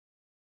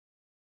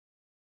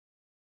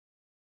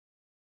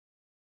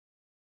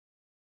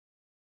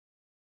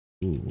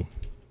Ooh.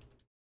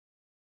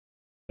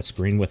 A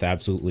screen with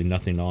absolutely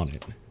nothing on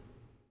it.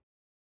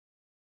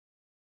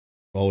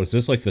 Oh, is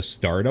this like the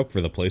startup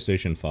for the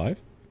PlayStation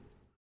 5?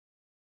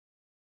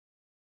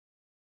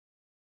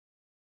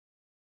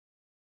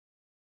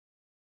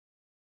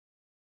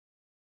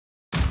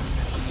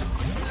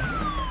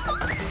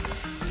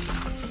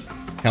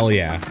 Hell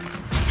yeah.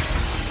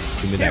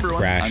 Give me that everyone,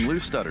 Crash. I'm Lou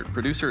Studdard,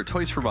 producer at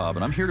Toys for Bob,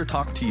 and I'm here to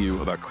talk to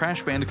you about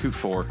Crash Bandicoot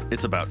 4,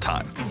 It's About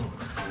Time.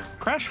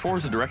 Crash 4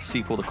 is a direct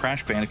sequel to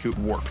Crash Bandicoot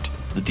Warped.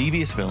 The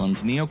devious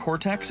villains, Neo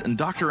Cortex and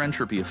Dr.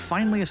 Entropy, have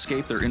finally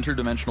escaped their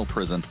interdimensional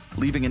prison,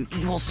 leaving an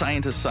evil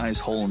scientist-sized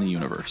hole in the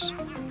universe.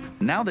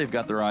 Now they've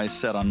got their eyes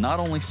set on not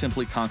only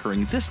simply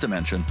conquering this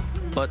dimension,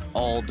 but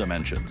all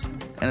dimensions.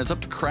 And it's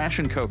up to Crash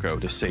and Coco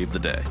to save the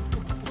day.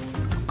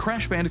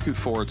 Crash Bandicoot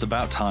 4 It's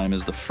About Time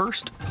is the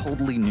first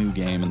totally new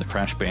game in the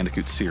Crash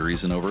Bandicoot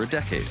series in over a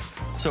decade.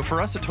 So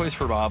for us at Toys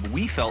for Bob,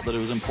 we felt that it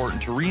was important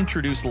to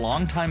reintroduce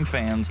longtime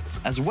fans,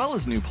 as well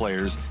as new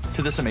players,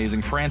 to this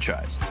amazing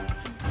franchise.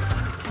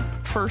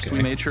 First,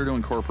 we made sure to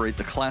incorporate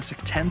the classic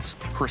tense,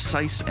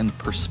 precise, and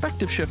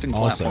perspective-shifting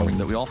platforming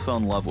that we all fell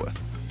in love with.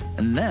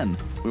 And then,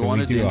 we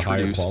wanted to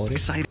introduce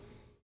exciting...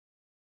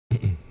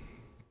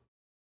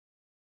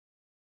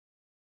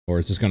 Or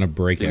is this going to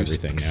break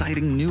everything?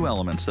 Exciting new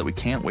elements that we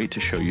can't wait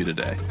to show you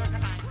today.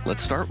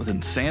 Let's start with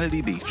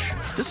Insanity Beach.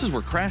 This is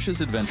where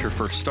Crash's adventure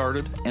first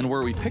started, and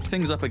where we pick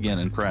things up again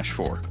in Crash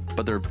 4.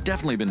 But there have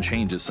definitely been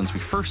changes since we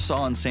first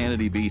saw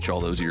Insanity Beach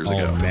all those years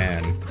ago. Oh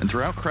man. And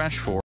throughout Crash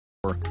 4,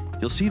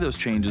 you'll see those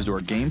changes to our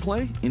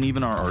gameplay and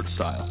even our art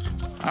style.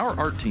 Our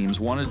art teams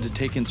wanted to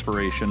take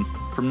inspiration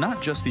from not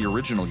just the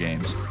original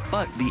games,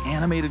 but the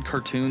animated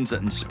cartoons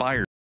that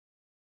inspired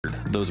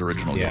those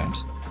original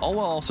games. All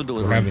while also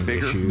delivering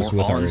bigger, more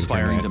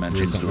awe-inspiring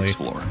dimensions to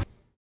explore.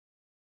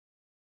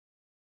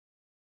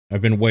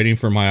 I've been waiting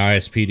for my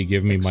ISP to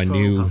give me my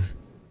new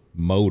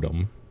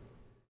modem,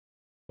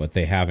 but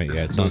they haven't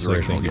yet, so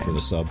thank you for the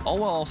sub. All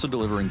while also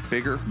delivering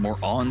bigger, more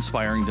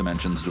awe-inspiring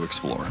dimensions to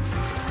explore.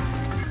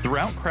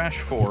 Throughout Crash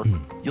 4,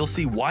 you'll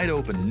see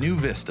wide-open new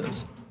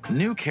vistas,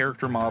 new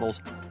character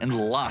models, and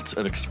lots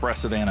of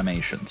expressive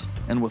animations.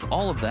 And with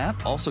all of that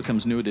also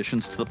comes new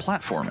additions to the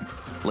platforming,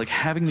 like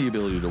having the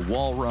ability to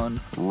wall run,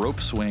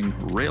 rope swing,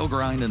 rail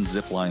grind, and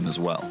zip line as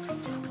well.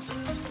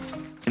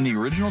 In the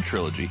original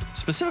trilogy,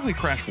 specifically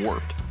Crash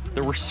Warped,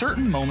 there were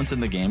certain moments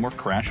in the game where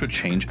Crash would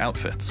change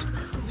outfits.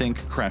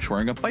 Think Crash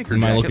wearing a biker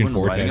jacket when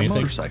riding a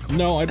motorcycle.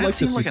 No, I'd like to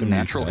see some like a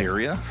natural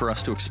area for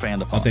us to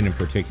expand upon. Nothing in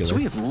particular. So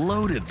we have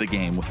loaded the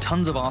game with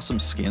tons of awesome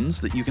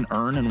skins that you can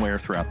earn and wear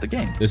throughout the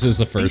game. This is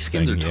the first These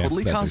skins are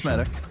totally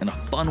cosmetic and a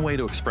fun way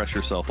to express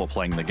yourself while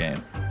playing the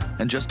game.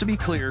 And just to be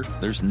clear,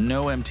 there's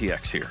no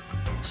MTX here.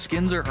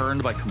 Skins are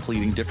earned by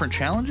completing different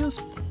challenges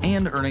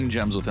and earning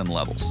gems within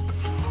levels.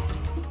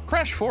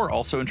 Crash 4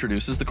 also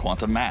introduces the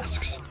Quantum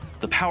Masks,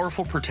 the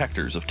powerful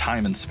protectors of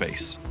time and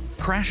space.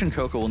 Crash and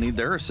Coco will need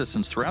their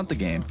assistance throughout the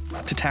game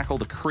to tackle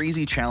the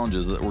crazy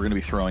challenges that we're going to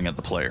be throwing at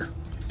the player.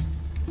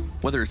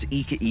 Whether it's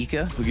Ika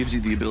Ika, who gives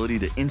you the ability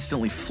to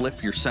instantly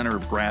flip your center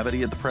of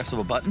gravity at the press of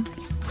a button,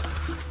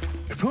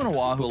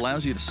 Kapunawa, who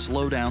allows you to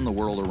slow down the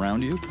world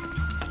around you,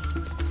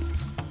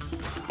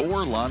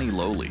 or Lani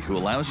Loli, who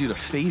allows you to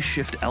phase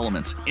shift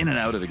elements in and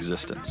out of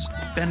existence.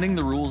 Bending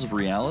the rules of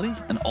reality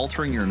and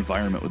altering your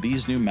environment with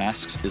these new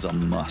masks is a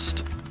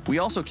must. We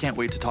also can't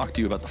wait to talk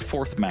to you about the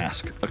fourth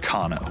mask,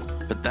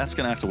 Akano, but that's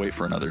gonna have to wait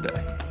for another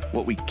day.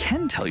 What we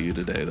can tell you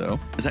today, though,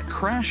 is that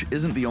Crash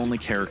isn't the only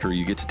character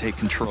you get to take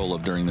control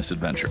of during this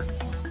adventure.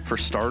 For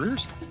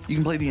starters, you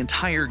can play the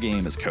entire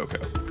game as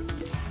Coco.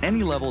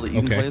 Any level that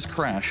you can play as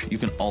Crash, you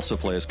can also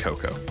play as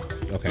Coco.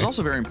 It's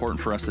also very important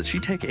for us that she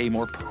take a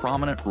more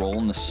prominent role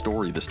in the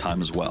story this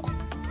time as well.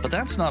 But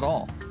that's not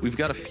all. We've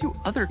got a few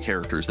other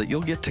characters that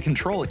you'll get to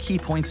control at key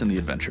points in the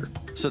adventure,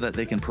 so that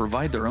they can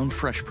provide their own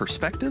fresh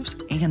perspectives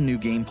and new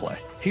gameplay.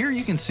 Here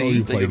you can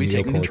see that you'll be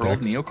taking control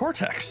of Neo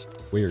Cortex.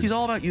 Weird. He's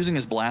all about using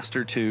his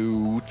blaster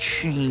to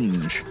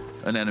change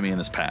an enemy in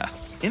his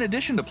path. In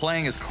addition to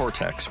playing as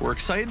Cortex, we're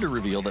excited to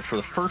reveal that for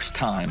the first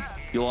time,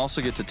 you'll also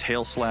get to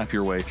tail slap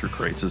your way through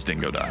crates as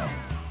Dingodile.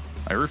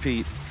 I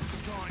repeat,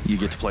 you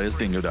get to play as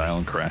Dingodile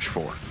in Crash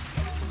 4.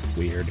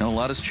 Weird. Now, a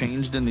lot has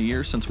changed in the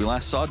years since we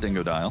last saw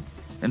Dingodile.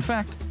 In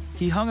fact,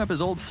 he hung up his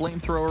old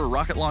flamethrower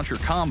rocket launcher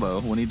combo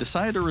when he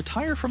decided to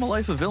retire from a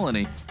life of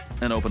villainy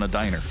and open a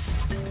diner.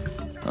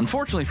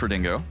 Unfortunately for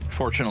Dingo,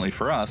 fortunately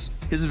for us,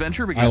 his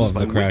adventure begins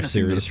by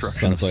witnessing the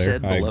destruction of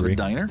said beloved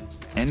diner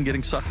and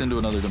getting sucked into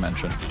another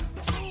dimension.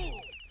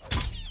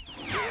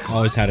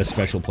 Always had a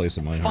special place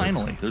in my heart.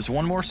 Finally, there's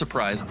one more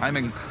surprise I'm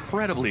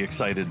incredibly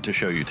excited to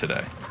show you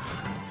today.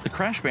 The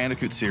Crash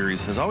Bandicoot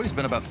series has always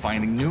been about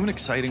finding new and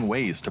exciting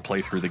ways to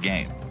play through the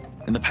game.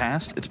 In the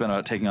past, it's been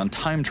about taking on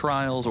time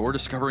trials or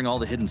discovering all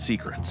the hidden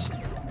secrets.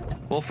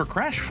 Well, for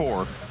Crash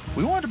 4,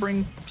 we wanted to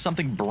bring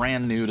something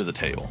brand new to the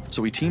table,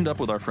 so we teamed up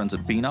with our friends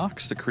at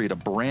Beanox to create a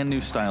brand new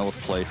style of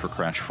play for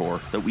Crash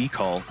 4 that we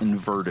call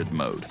Inverted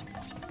Mode.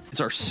 It's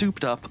our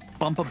souped-up,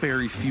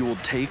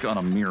 bump-a-berry-fueled take on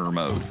a mirror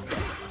mode.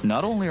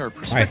 Not only are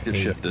perspectives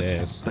shifted,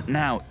 this. but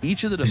now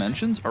each of the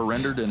dimensions are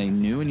rendered in a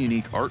new and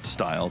unique art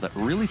style that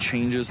really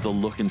changes the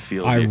look and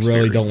feel of the experience. I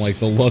really don't like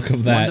the look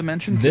of that. One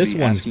dimension could this be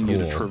one's asking cool.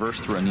 you to traverse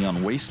through a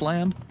neon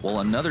wasteland, while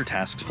another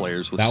tasks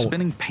players with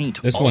spinning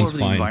paint this all one's over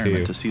the fine environment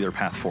too. to see their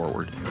path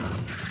forward.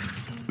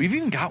 We've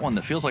even got one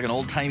that feels like an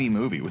old-timey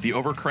movie, with the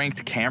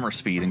overcranked camera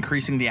speed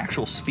increasing the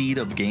actual speed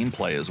of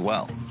gameplay as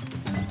well.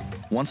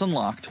 Once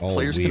unlocked,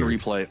 players can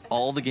replay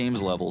all the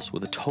game's levels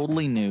with a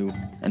totally new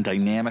and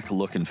dynamic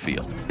look and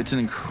feel. It's an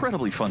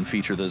incredibly fun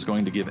feature that is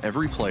going to give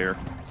every player,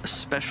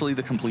 especially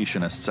the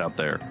completionists out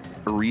there,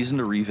 a reason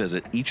to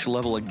revisit each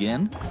level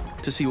again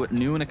to see what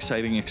new and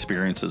exciting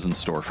experiences in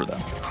store for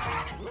them.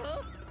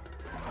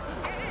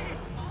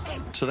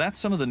 So that's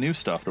some of the new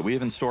stuff that we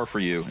have in store for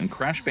you in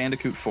Crash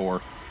Bandicoot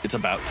 4, It's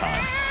About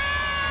Time.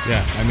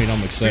 Yeah, I mean,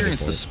 I'm excited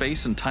Experience the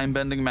space and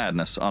time-bending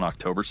madness on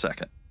October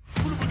 2nd.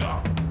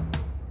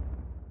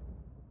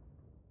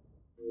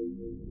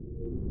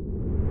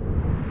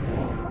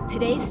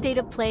 Today's State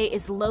of Play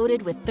is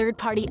loaded with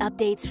third-party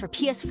updates for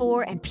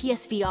PS4 and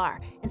PSVR,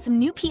 and some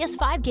new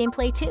PS5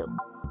 gameplay too.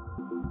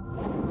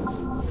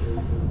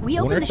 We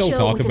open the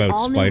show with an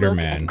all-new look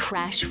at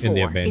Crash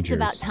 4, It's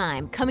About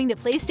Time, coming to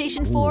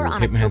PlayStation 4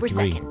 on October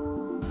 2nd.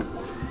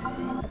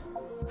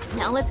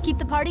 Now let's keep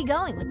the party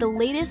going with the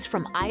latest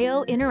from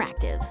IO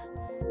Interactive.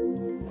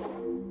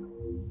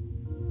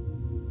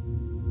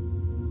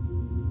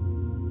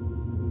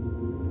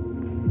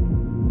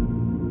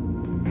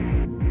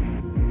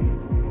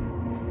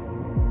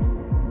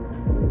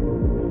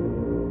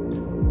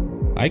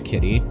 Hi,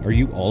 Kitty. Are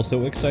you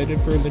also excited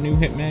for the new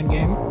Hitman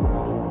game?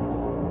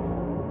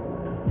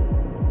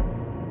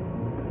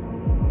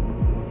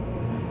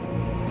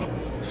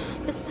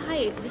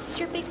 Besides, this is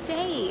your big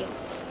day.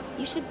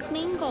 You should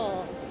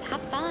mingle, have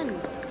fun.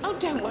 Oh,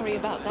 don't worry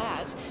about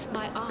that.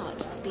 My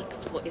art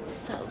speaks for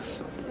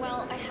itself.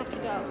 Well, I have to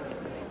go.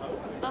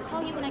 I'll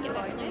call you when I get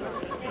back to New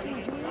York.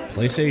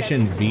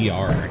 PlayStation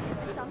VR.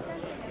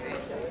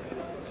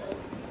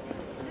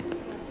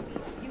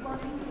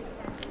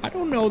 I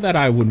don't know that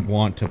I would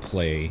want to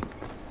play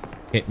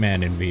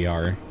Hitman in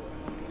VR.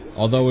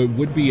 Although it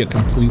would be a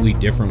completely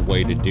different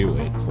way to do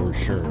it, for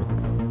sure.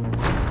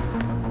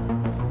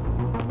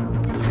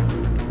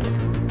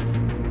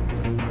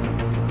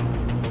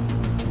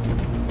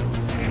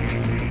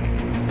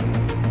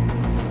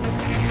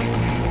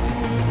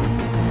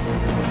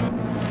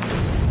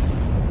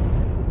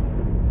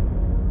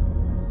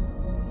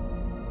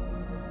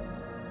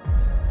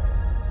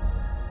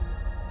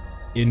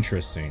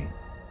 Interesting.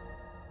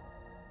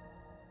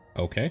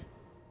 Okay.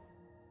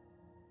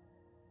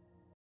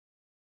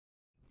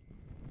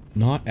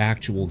 Not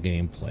actual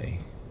gameplay.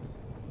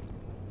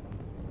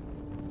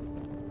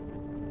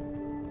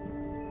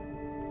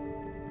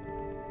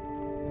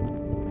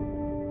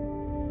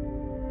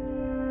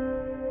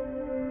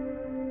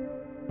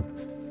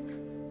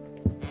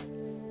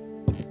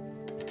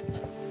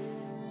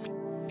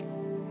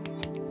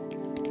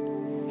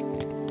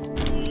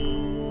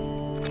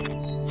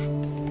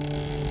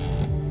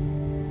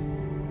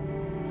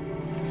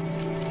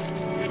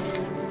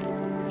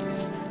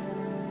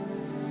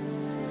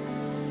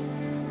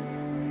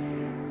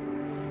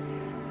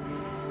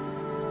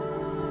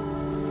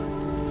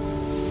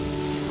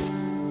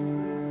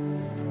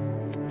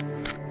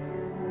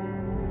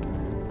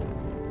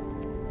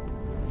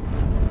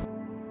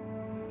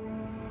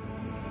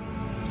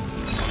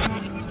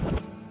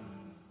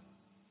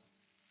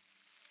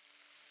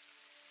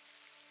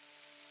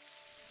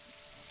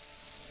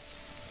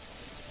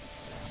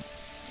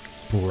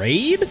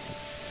 Braid?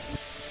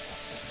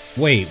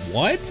 Wait,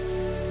 what?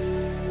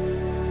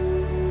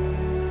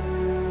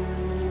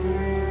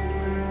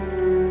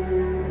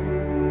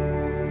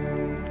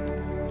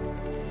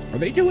 Are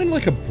they doing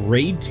like a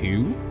Braid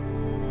 2?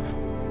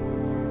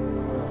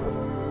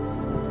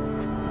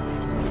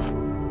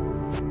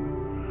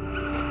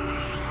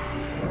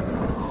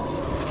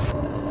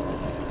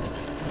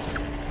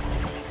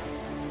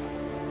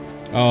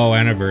 Oh,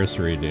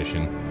 Anniversary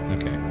Edition.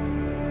 Okay.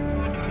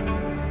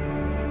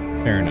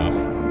 Fair enough.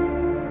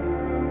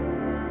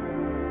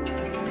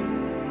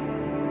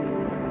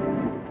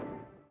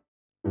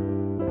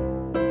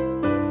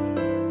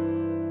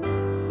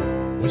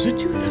 Was it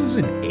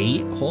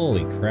 2008?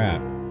 Holy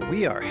crap.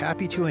 We are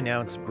happy to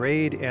announce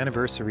Braid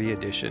Anniversary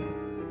Edition.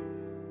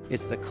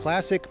 It's the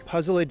classic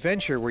puzzle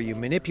adventure where you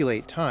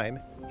manipulate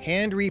time,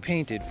 hand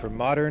repainted for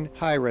modern,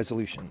 high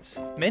resolutions.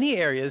 Many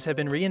areas have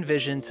been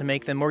re-envisioned to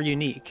make them more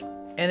unique,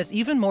 and it's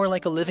even more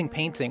like a living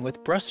painting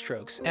with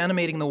brushstrokes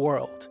animating the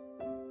world.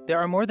 There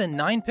are more than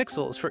 9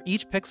 pixels for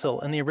each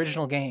pixel in the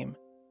original game.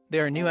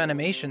 There are new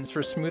animations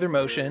for smoother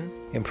motion,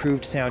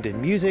 improved sound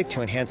and music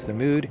to enhance the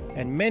mood,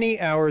 and many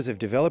hours of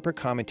developer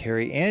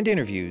commentary and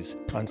interviews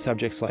on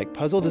subjects like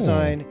puzzle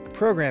design,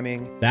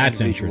 programming, and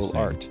visual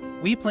art.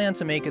 We plan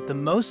to make it the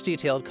most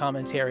detailed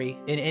commentary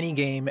in any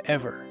game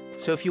ever.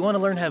 So if you want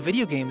to learn how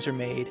video games are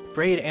made,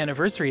 Braid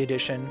Anniversary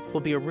Edition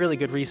will be a really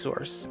good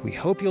resource. We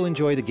hope you'll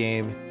enjoy the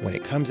game when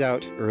it comes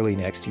out early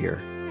next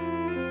year.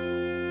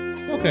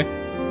 Okay.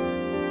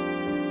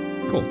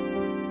 Cool.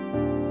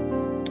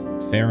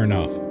 Fair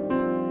enough.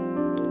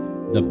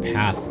 The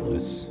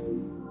Pathless.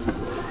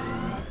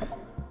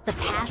 The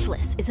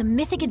Pathless is a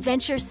mythic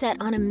adventure set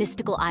on a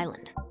mystical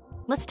island.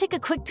 Let's take a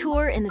quick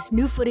tour in this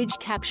new footage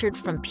captured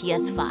from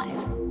PS5.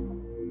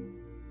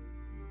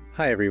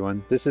 Hi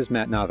everyone, this is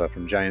Matt Nava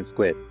from Giant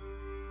Squid.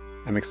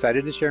 I'm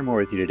excited to share more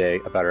with you today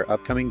about our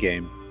upcoming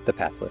game, The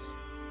Pathless.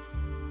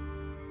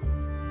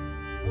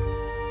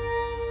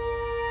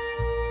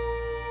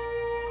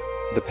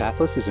 The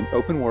Pathless is an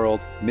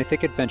open-world,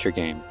 mythic adventure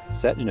game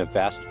set in a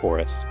vast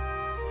forest.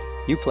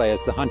 You play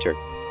as the Hunter.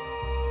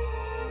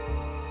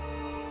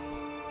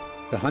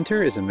 The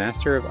Hunter is a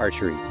master of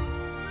archery.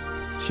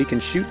 She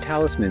can shoot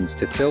talismans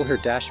to fill her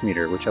dash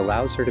meter, which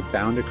allows her to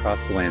bound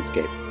across the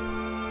landscape.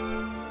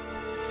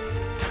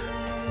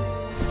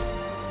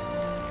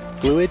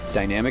 Fluid,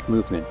 dynamic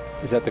movement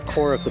is at the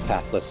core of the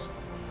Pathless.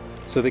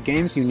 So the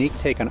game's unique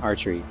take on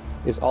archery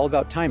is all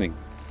about timing,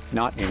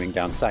 not aiming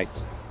down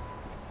sights.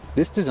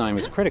 This design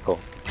was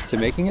critical to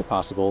making it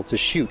possible to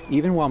shoot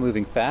even while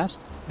moving fast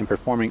and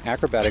performing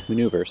acrobatic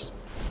maneuvers.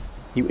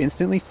 You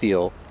instantly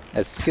feel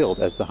as skilled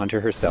as the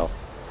Hunter herself.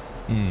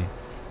 I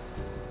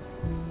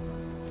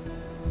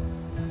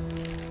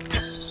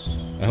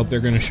hope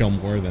they're going to show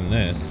more than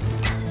this.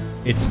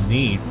 It's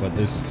neat, but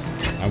this is...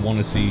 I want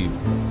to see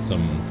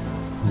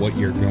what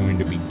you're going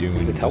to be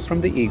doing. With help from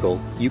the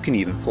eagle, you can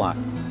even fly.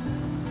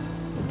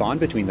 The bond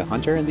between the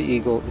Hunter and the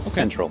eagle is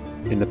central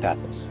in the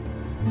Pathless.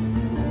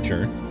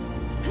 Sure.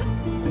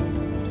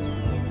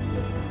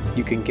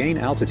 You can gain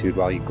altitude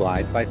while you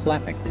glide by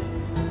flapping.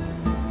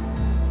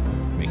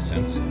 Makes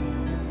sense.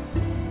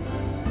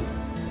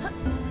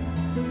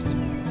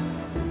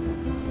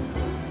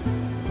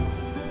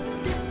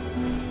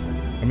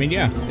 I mean,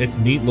 yeah, it's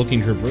neat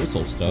looking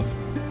traversal stuff.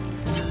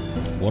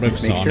 What if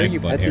Make Sonic, sure you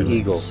but pet the arrows?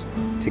 eagle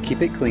to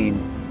keep it clean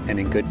and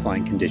in good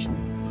flying condition.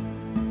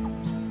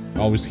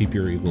 Always keep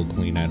your eagle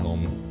clean at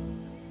home.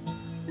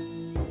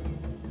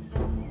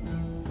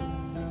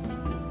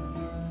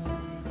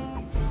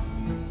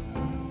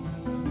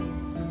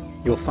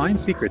 You'll find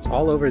secrets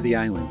all over the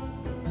island,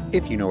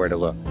 if you know where to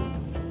look.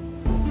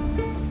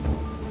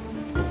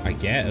 I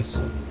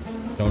guess.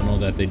 Don't know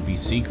that they'd be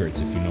secrets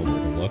if you know where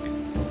to look.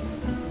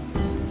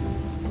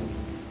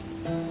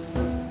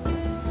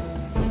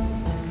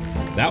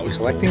 That was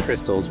Collecting cool.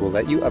 crystals will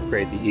let you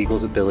upgrade the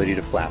eagle's ability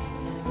to flap.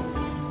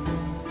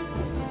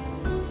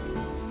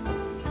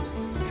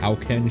 How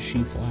can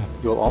she flap?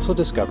 You'll also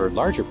discover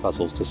larger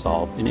puzzles to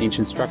solve in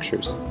ancient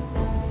structures.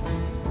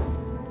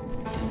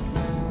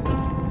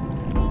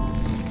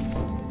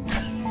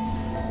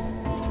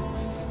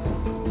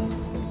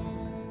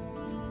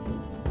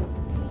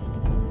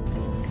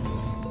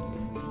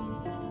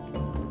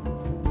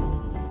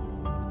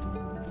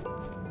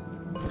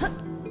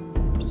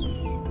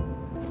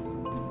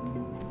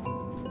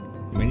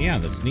 I mean, yeah,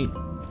 that's neat.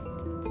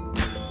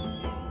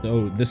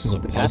 So this is a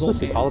The puzzle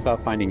Pathless is game? all about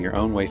finding your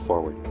own way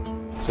forward.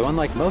 So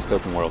unlike most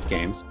open-world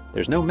games,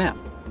 there's no map.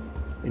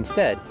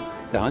 Instead,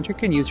 the Hunter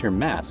can use her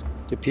mask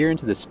to peer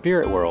into the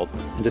spirit world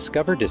and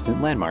discover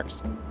distant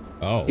landmarks.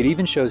 Oh. It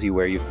even shows you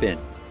where you've been.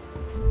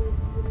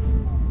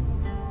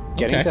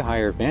 Getting Okay. to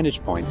higher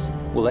vantage points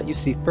will let you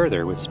see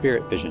further with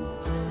spirit vision.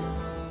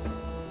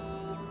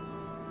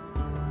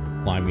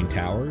 Climbing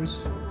towers?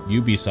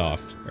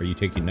 Ubisoft, are you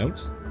taking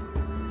notes?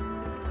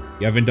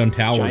 You haven't done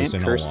towers Giant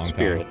in a cursed long time.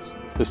 spirits,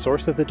 the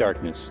source of the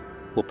darkness,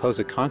 will pose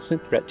a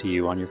constant threat to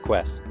you on your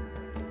quest.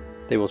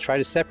 They will try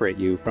to separate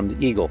you from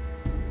the eagle.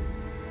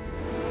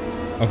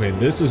 Okay,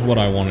 this is what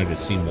I wanted to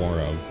see more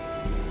of.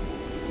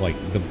 Like,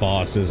 the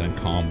bosses and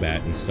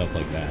combat and stuff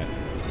like that.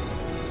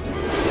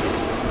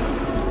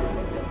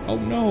 Oh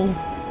no!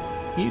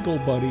 Eagle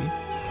buddy.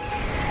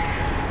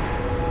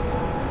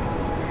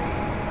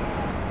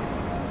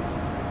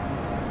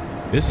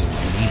 This is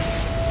neat.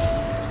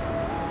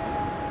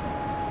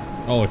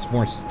 Oh, it's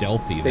more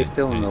stealthy. Stay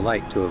still in the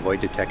light to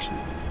avoid detection.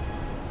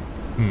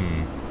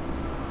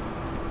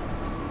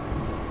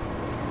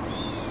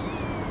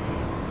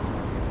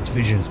 Its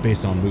vision is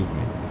based on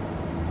movement.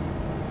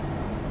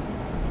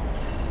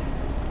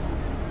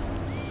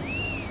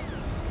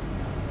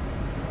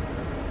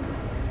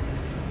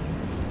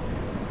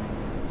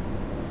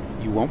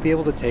 You won't be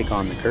able to take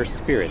on the cursed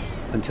spirits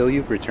until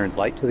you've returned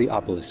light to the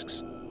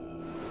obelisks.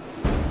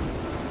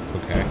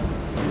 Okay.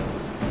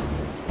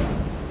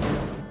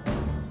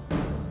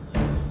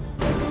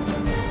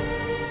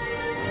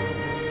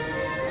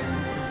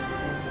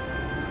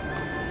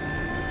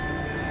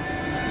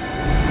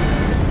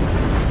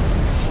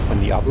 When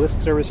the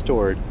obelisks are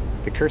restored,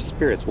 the cursed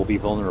spirits will be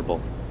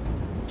vulnerable.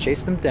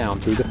 Chase them down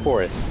through the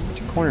forest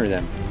to corner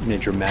them in a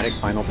dramatic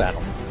final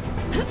battle.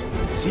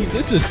 See,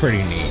 this is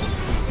pretty neat.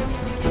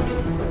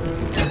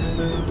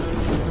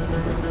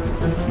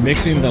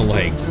 Mixing the,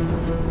 like,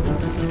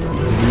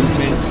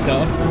 movement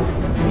stuff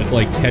with,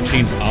 like,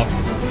 catching up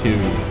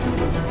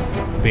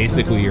to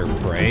basically your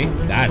prey,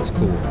 that's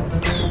cool.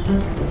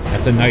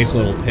 That's a nice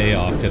little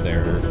payoff to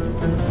their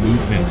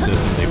movement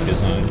system they've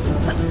designed.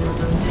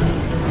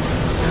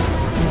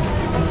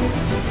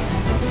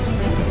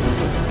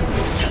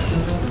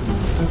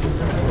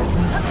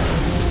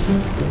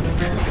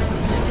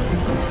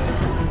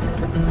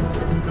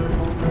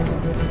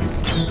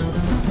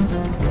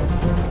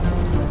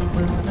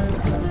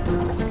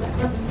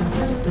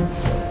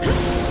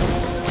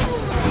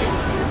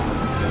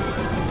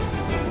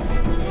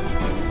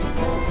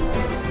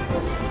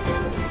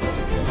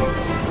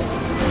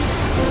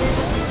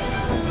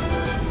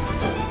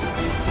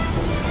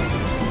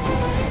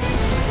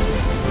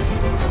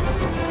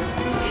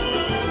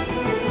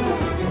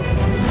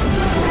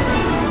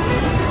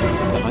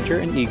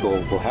 Victor and Eagle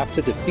will have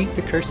to defeat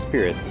the cursed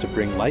spirits to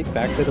bring light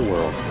back to the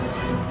world.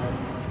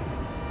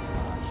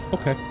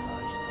 Okay.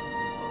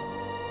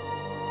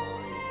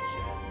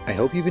 I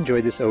hope you've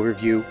enjoyed this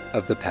overview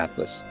of the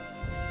Pathless.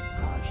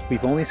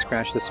 We've only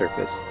scratched the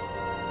surface.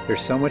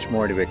 There's so much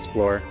more to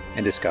explore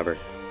and discover.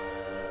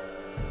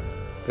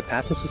 The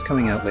Pathless is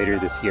coming out later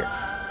this year.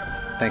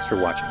 Thanks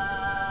for watching.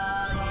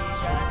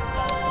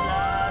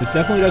 This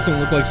definitely doesn't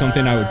look like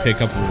something I would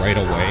pick up right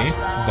away,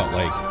 but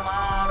like,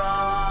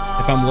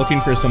 if I'm looking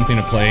for something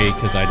to play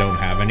because I don't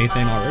have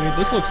anything already,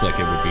 this looks like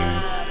it would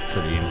be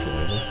pretty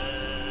enjoyable.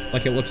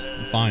 Like, it looks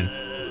fine.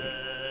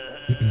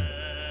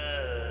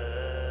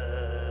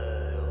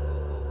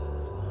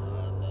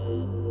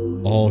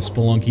 Oh,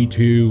 Spelunky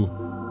 2.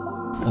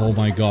 Oh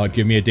my god,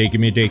 give me a date, give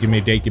me a date, give me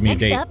a date, give me a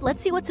date. Next up,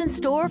 let's see what's in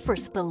store for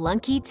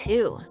Spelunky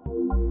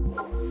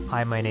 2.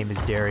 Hi, my name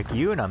is Derek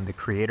Yu, and I'm the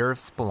creator of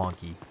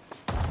Spelunky.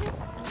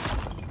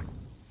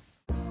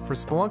 For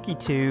Spelunky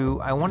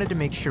 2, I wanted to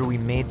make sure we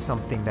made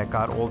something that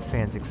got old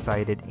fans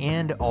excited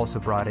and also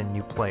brought in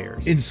new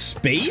players. In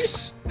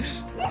space?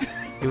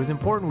 It was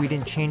important we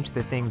didn't change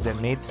the things that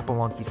made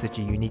Spelunky such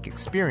a unique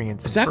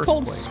experience Is in that the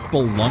called first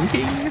place.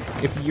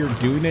 spelunking? If you're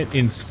doing it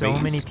in space? So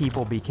many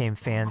people became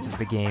fans of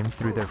the game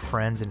through their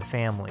friends and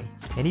family,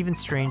 and even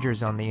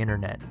strangers on the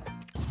internet.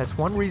 That's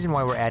one reason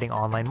why we're adding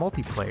online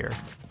multiplayer,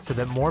 so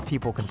that more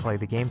people can play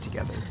the game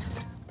together.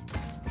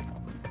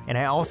 And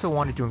I also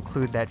wanted to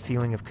include that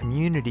feeling of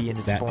community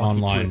into That Spelunky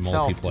 2 online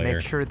itself to multiplayer.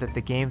 make sure that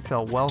the game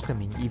felt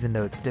welcoming even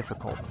though it's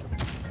difficult.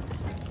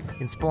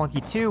 In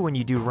Spelunky 2, when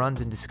you do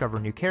runs and discover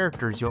new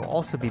characters, you'll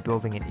also be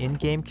building an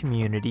in-game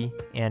community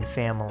and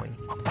family.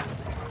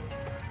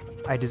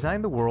 I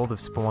designed the world of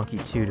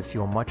Spelunky 2 to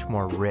feel much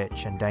more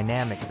rich and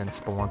dynamic than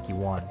Spelunky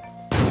 1.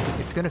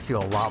 It's going to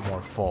feel a lot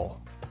more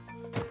full.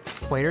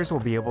 Players will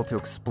be able to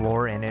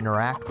explore and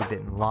interact with it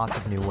in lots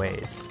of new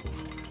ways.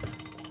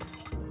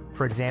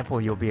 For example,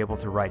 you'll be able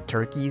to ride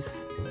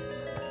turkeys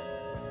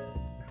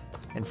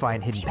and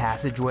find hidden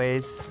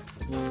passageways.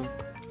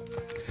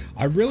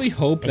 I really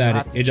hope And you'll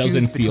have that to it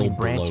doesn't choose feel between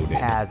branching bloated.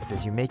 paths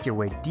as you make your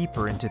way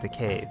deeper into the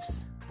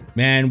caves.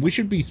 Man, we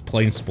should be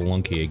playing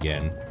Spelunky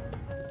again.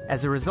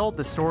 As a result,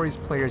 the stories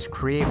players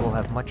create will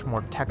have much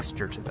more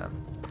texture to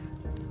them.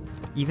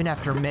 Even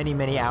after many,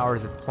 many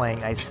hours of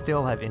playing, I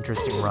still have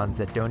interesting runs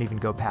that don't even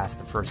go past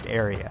the first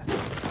area.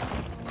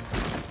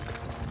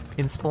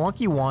 In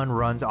Spelunky 1,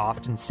 runs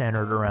often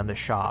centered around the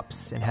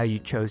shops and how you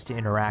chose to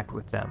interact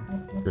with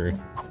them. True.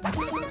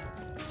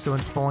 So in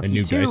new Spelunky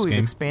dice 2, we've game?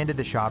 expanded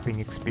the shopping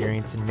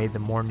experience and made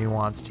them more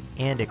nuanced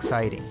and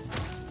exciting.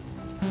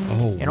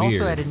 Oh, And weird.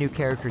 also added new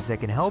characters that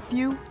can help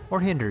you or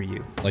hinder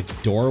you.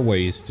 Like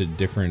doorways to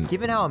different...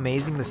 Given how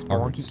amazing the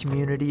Spelunky Arts.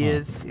 community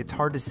is, it's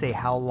hard to say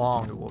how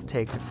long it will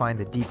take to find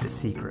the deepest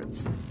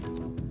secrets.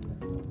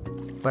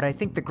 But I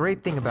think the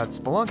great thing about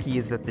Spelunky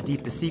is that the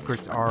deepest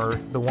secrets are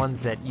the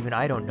ones that even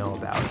I don't know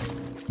about.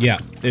 Yeah,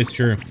 it's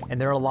true.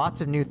 And there are lots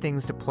of new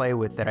things to play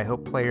with that I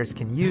hope players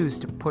can use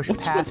to push What's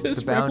with past this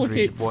the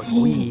boundaries replicate? of what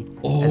we,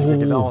 as the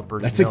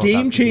developers, that's a know about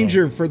game the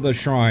changer for the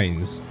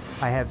shrines.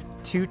 I have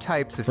two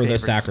types of For the favorite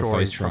sacrifice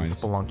stories from shrines.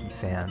 Spelunky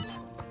fans.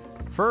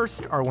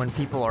 First are when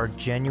people are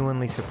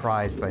genuinely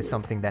surprised by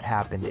something that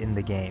happened in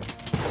the game.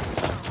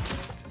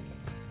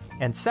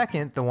 And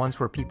second, the ones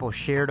where people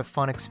shared a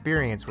fun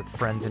experience with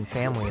friends and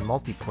family in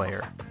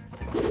multiplayer.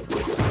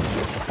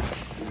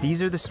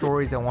 These are the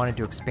stories I wanted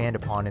to expand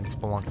upon in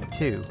Spelunky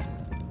 2.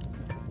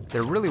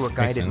 They're really what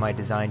guided sense. my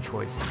design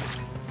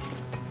choices.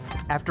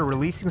 After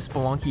releasing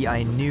Spelunky,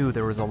 I knew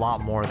there was a lot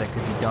more that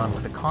could be done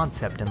with the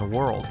concept and the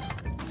world.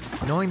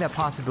 Knowing that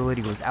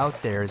possibility was out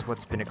there is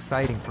what's been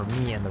exciting for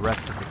me and the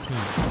rest of the team.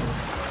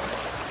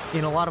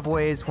 In a lot of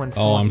ways, when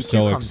Oh, I'm Spelunky 2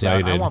 so comes out, I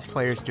excited want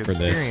players to for this.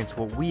 experience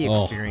what we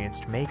Oh.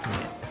 experienced making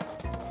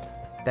it.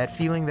 That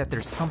feeling that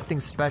there's something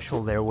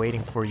special there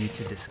waiting for you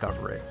to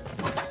discover it.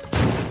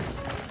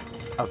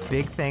 A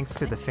big thanks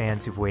to the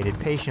fans who've waited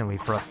patiently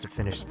for us to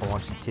finish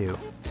Spelunky 2.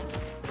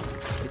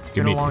 It's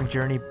Give been a me- long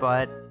journey,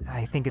 but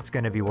I think it's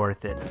gonna be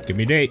worth it. Give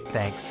me a date.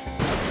 Thanks.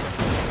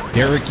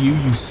 Derek, you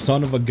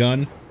son of a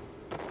gun.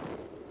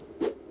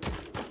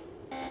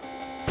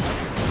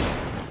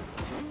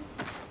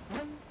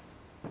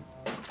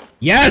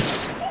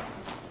 Yes!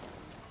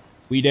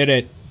 We did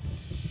it.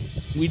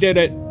 We did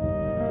it.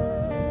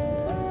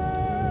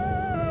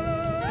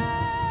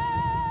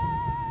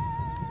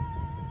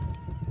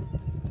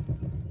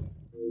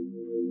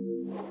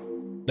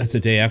 That's the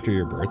day after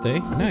your birthday?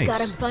 We've got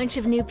Nice. a bunch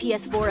of new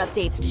PS4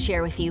 updates to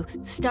share with you,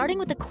 starting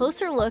with a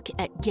closer look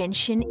at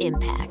Genshin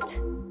Impact.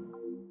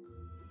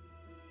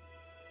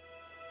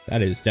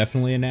 That is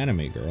definitely an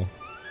anime girl.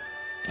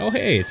 Oh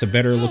hey, it's a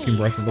better looking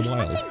Breath of the There's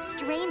Wild. something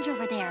strange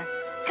over there.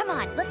 Come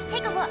on, let's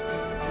take a look.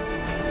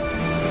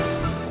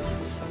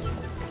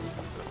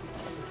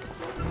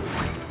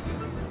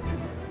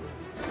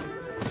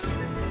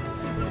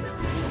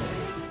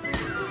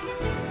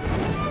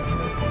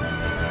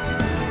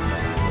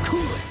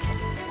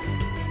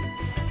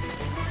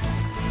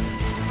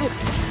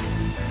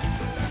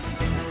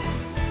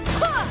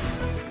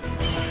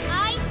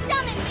 I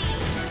summon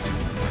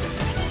thee!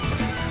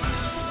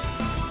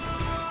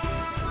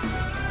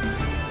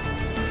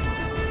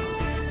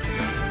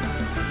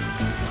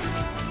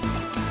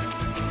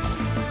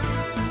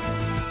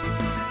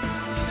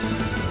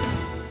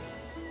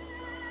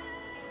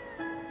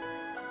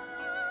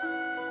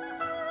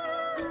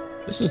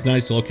 This is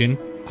nice looking.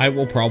 I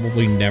will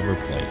probably never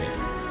play it.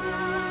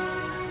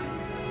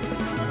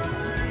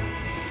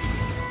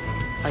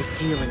 I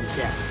deal in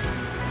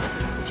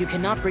death. If you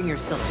cannot bring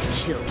yourself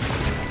to kill,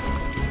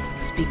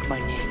 speak my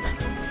name.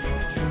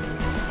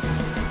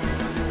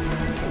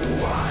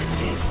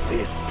 What is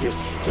this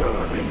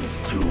disturbance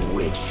to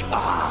which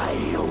I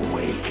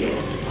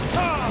awaken?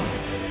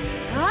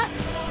 Huh?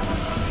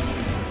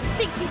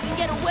 Think you can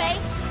get away?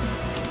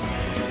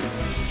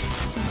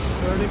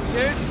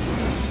 Tourniquets?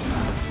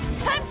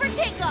 Time for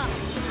takeoff!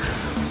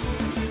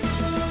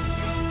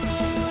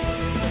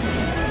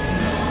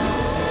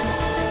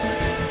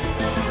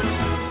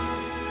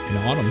 In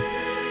autumn.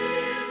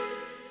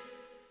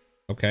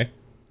 Okay.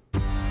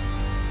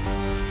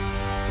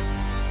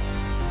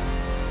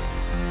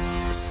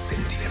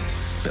 Sentient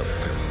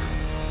filth.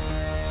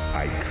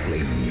 I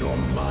claim your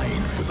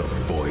mind for the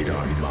Void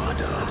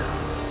Armada.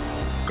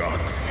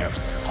 Gods have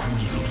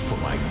squealed for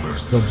my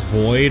mercy. The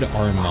Void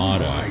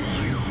Armada. Who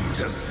are you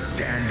to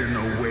stand in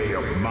the way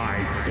of my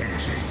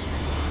vengeance?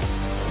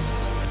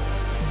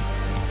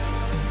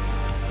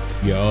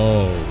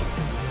 Yo.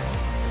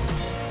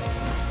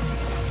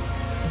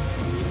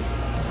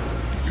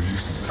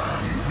 This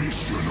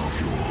ambition of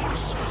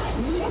yours,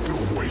 what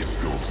a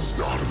waste of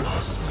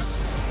stardust.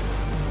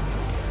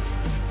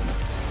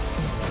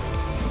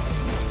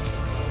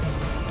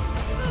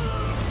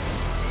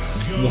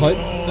 What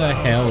the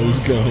hell is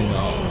going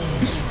on?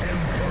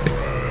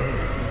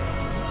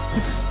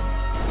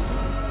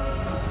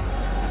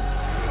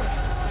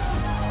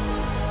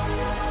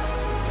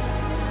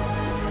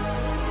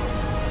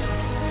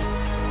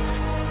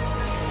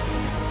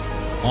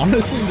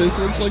 Honestly, this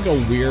looks like a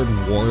weird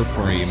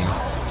Warframe,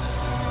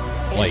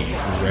 like,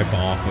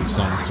 rip-off of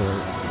some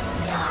sort.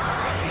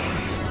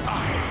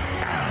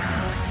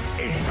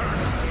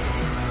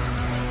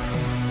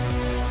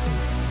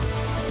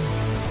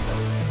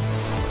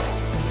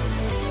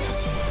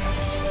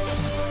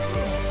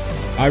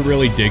 I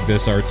really dig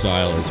this art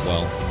style as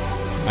well.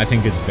 I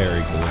think it's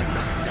very cool.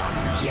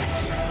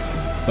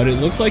 But it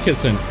looks like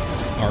it's an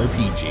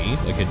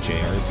RPG, like a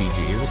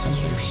JRPG or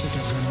something.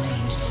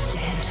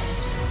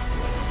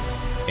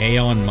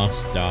 Aeon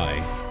must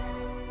die.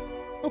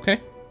 Okay.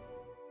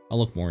 I'll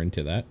look more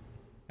into that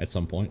at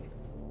some point.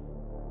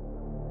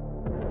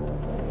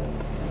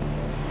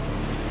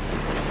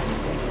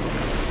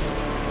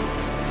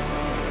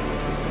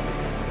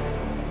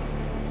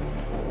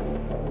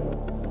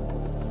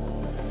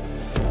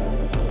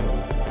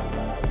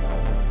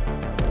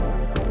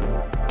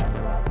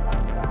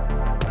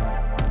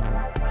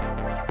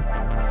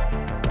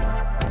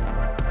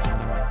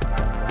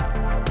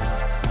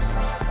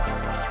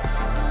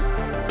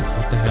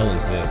 What the hell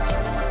is this?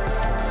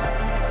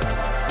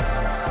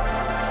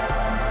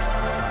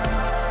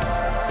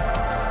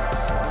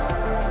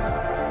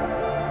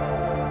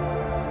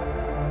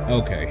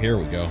 Okay, here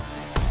we go.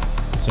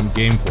 Some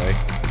gameplay.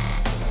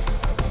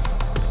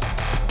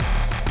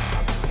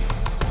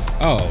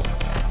 Oh.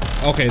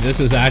 Okay, this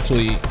is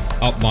actually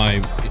up my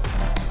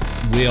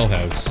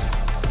wheelhouse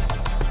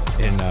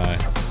in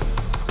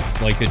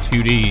like a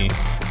 2D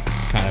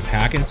kind of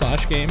hack and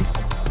slash game.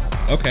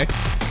 Okay.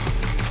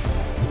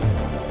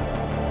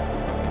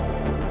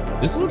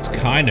 This looks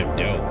kind of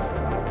dope,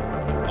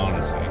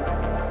 honestly.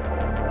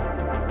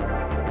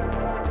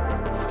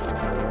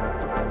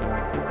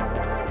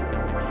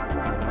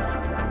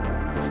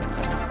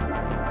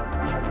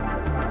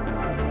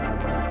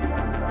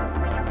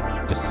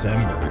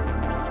 December.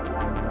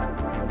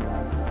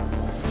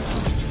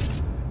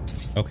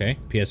 Okay,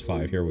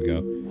 PS5, here we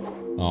go.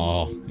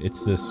 Oh,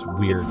 it's this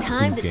weird It's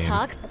time food to game.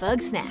 talk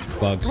Bug Snacks.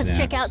 Bug Let's Snacks.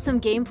 check out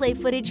some gameplay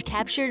footage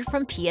captured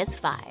from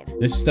PS5.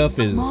 This stuff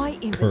is My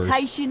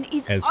invitation cursed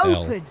is as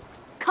open. hell.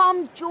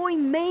 Come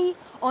join me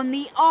on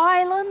the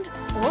island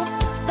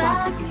of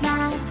Bug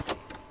Snacks.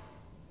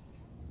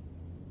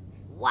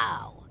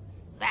 Wow,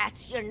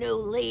 that's your new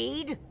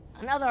lead?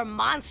 Another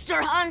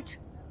monster hunt?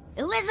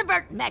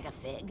 Elizabeth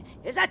Megafig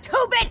is a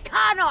 2-bit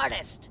con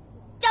artist!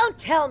 Don't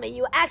tell me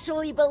you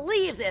actually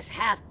believe this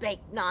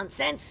half-baked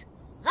nonsense!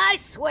 I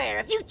swear,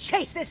 if you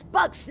chase this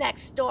Bug Snack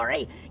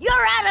story, you're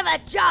out of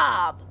a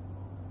job!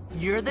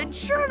 You're the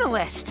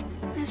journalist!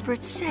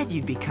 Lisbeth said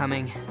you'd be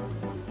coming.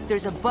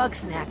 There's a bug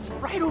snack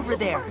right over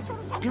there.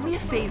 Do me a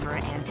favor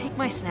and take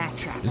my snack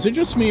trap. Is it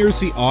just me or is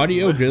the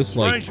audio just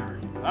like Ranger,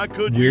 I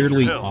could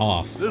weirdly use your help.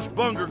 off? This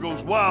bunger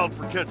goes wild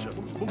for ketchup.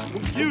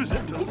 Use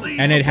it to lead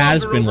And the it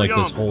has bunger been over like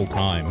this yonder. whole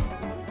time.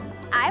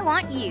 I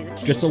want you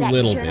to Just use a that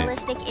little bit.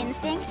 journalistic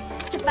instinct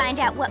to find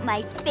out what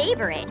my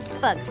favorite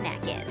bug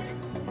snack is.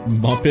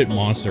 Muppet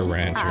Monster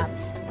Rancher.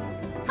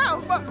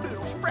 How's my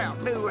little sprout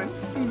doing?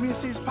 He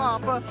misses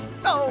Papa?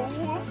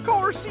 Oh, of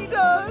course he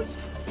does.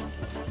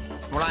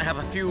 Well, I have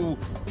a few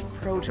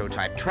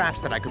prototype traps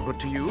that I could put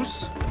to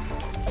use.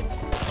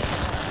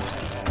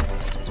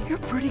 You're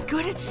pretty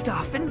good at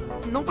stuff, and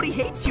nobody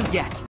hates you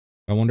yet.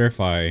 I wonder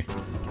if I... You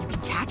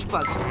can catch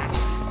bug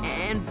snacks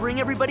and bring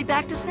everybody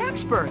back to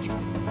Snacksburg.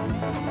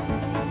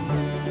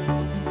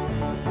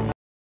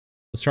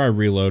 Let's try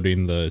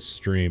reloading the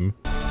stream.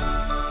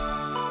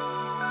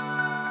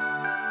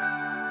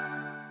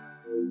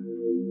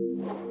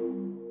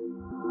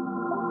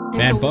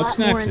 There's Man, a lot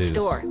more Bugsnax in is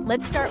store.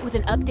 Let's start with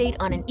an update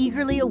on an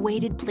eagerly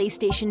awaited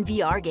PlayStation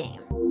VR game.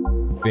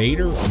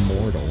 Vader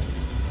Immortal.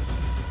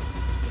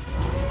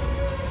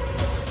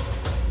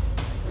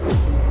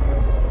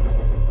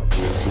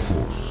 The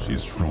Force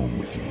is strong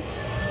with you.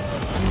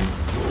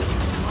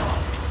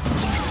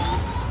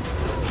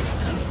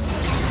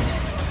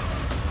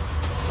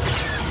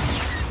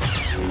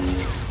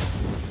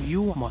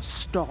 You must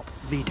stop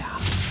Vader.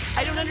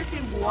 I don't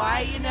understand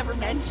why you never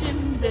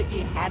mentioned that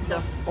you had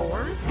the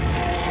Force.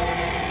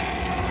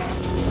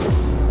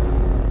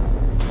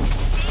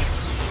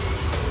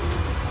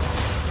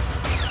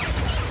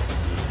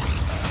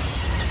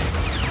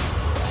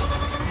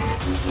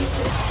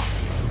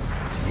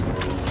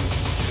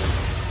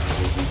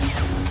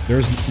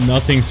 There's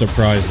nothing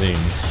surprising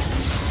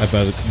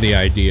about the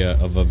idea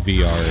of a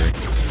VR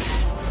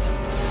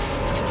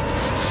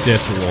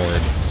Sith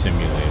Lord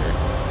simulator.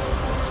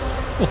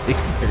 Like,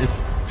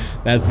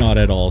 that's not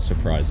at all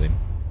surprising.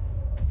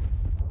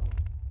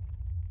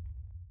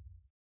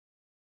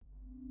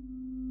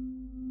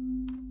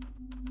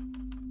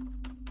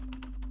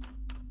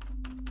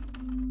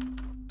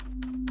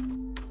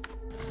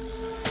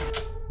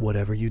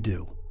 Whatever you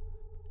do,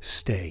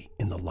 stay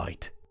in the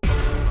light.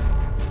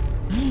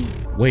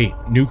 Wait,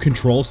 new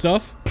control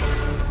stuff?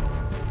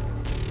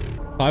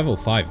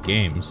 505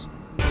 games.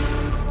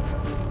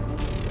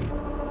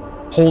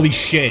 Holy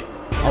shit!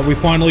 Are we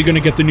finally gonna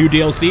get the new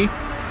DLC?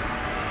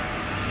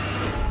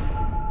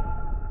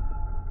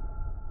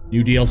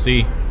 New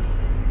DLC.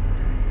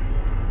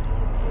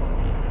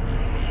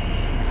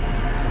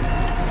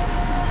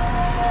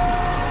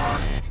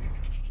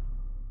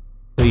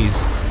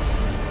 Please.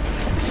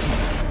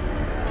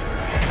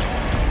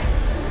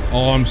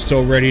 Oh, I'm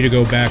so ready to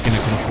go back into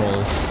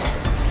Control.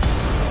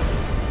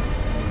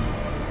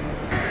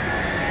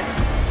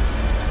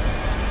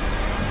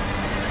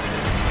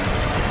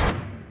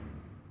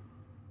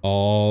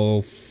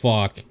 Oh,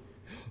 fuck.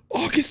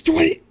 August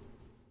 20!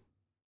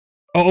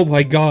 Oh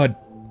my god.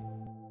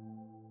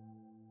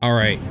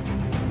 Alright.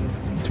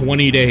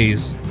 20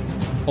 days.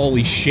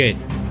 Holy shit.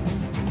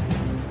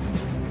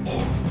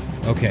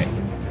 Okay.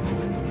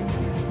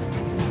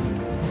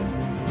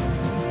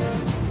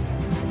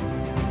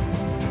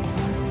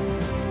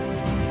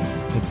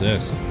 What's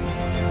this?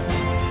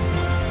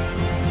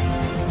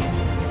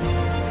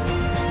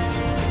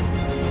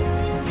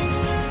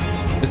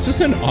 Is this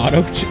an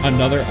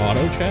another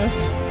auto chess?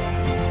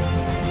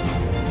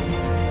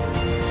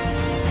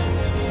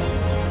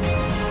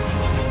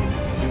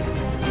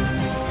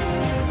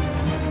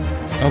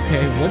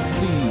 Okay,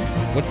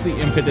 what's the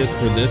impetus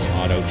for this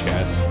auto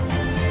chess?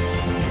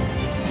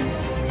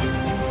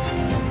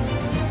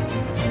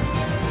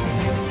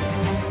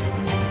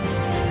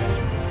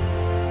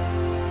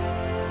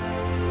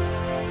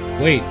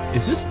 Wait,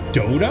 is this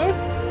Dota?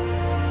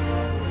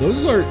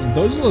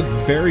 Those look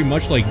very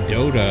much like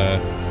Dota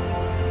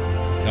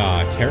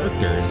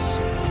characters,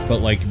 but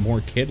like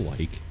more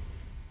kid-like.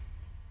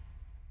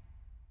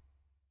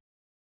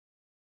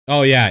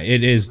 Oh yeah,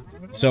 it is.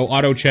 So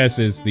auto chess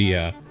is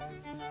the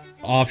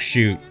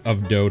offshoot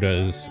of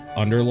Dota's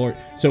Underlord.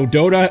 So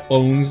Dota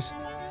owns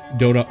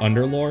Dota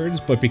Underlords,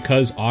 but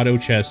because auto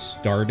chess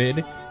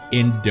started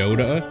in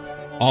Dota,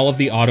 all of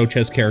the auto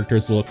chess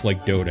characters look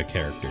like Dota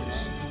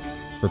characters.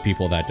 For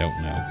people that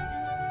don't know.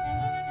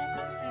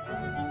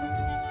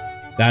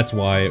 That's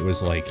why it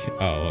was like,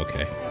 oh,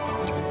 okay.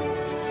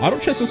 Auto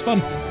chess is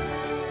fun.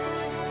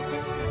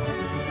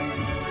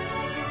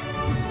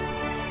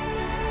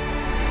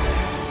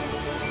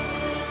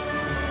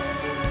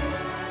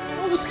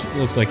 Oh, this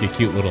looks like a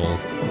cute little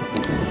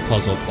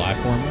puzzle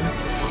platformer.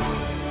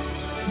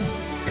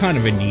 Kind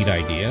of a neat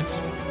idea.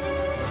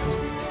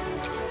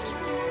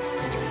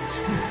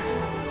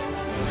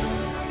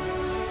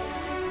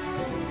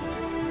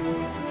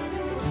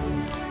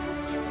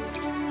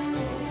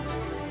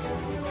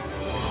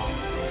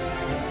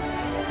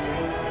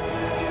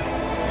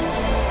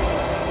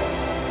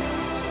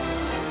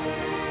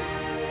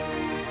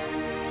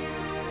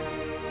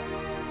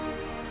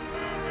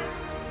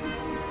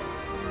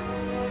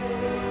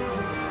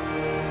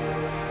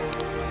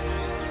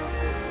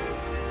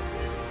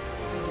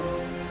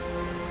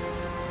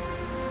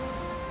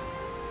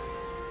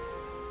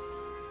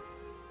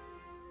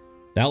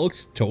 That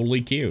looks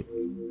totally cute.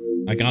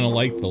 I kind of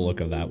like the look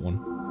of that one.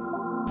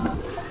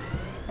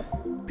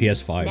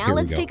 PS5, now here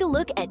we let's go. take a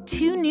look at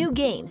 2 new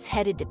games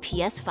headed to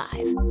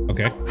PS5.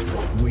 Okay.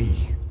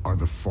 We are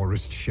the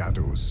forest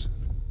shadows.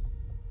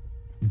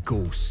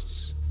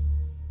 Ghosts.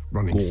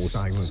 Running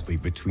silently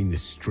between the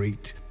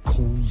straight,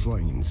 cold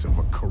lines of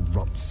a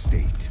corrupt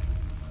state.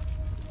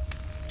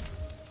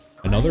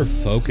 Another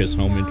Focus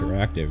Home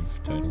Interactive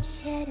title.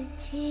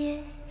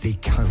 They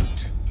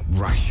count,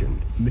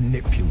 ration,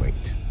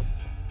 manipulate.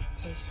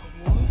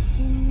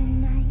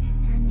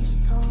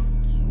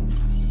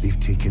 They've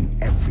taken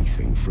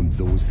everything from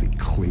those they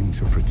claim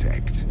to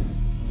protect.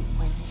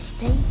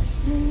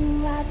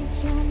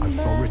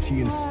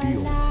 Authority and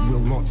steel will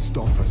not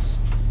stop us.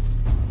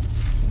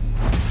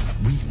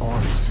 We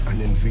aren't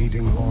an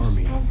invading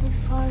army.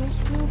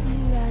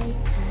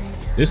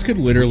 This could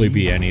literally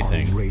be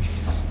anything.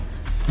 Wraiths.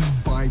 We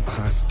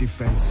bypass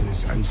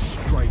defenses and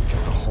strike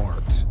at the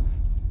heart.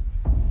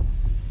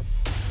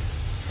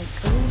 The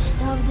ghost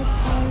of the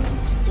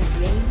forest, the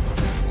wraith of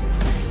the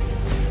night.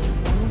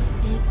 Won't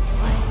think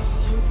twice,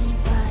 he'll be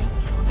by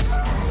your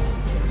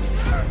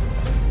side.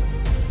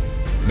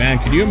 Man,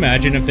 could you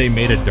imagine if they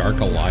made a Dark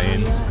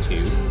Alliance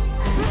too?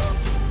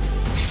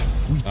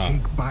 We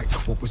take back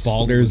what was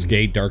Baldur's stolen.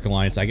 Gate Dark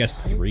Alliance, I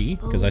guess 3?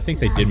 Because I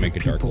think they did make a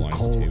Dark People Alliance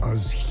call 2.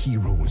 us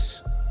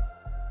heroes.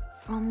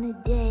 From the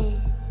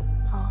dead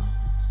of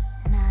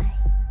night.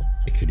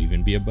 It could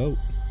even be a boat.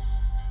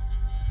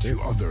 To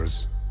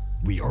others,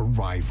 we are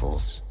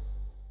rivals.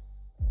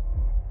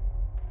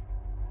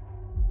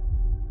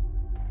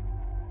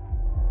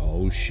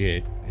 Oh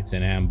shit, it's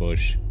an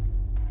ambush.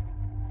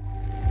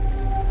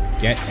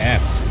 Get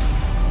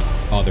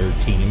effed, other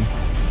team.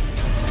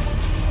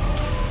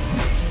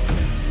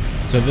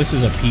 So this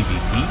is a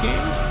PvP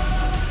game?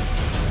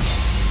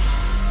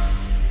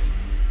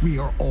 We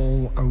are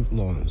all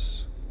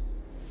outlaws.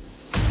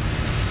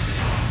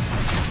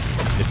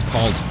 It's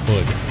called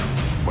Hood.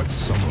 But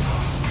some of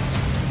us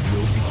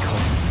will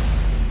become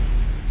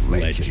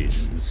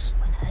legends.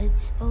 When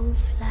hoods both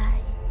fly.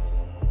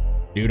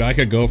 Dude, I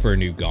could go for a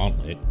new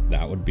gauntlet.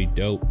 That would be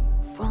dope.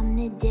 From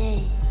the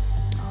dead.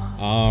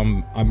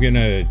 I'm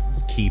gonna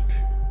keep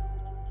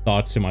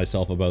thoughts to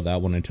myself about that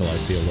one until I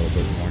see a little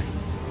bit more.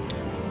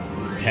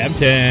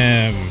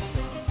 Temtem!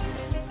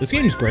 This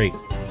game's great.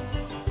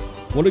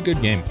 What a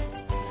good game.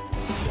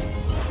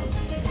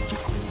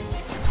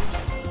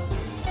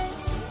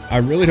 I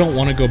really don't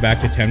want to go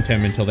back to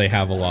Temtem until they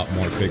have a lot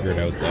more figured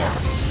out there.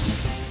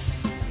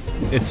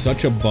 It's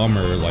such a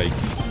bummer, like,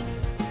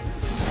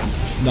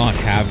 not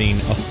having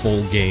a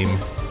full game.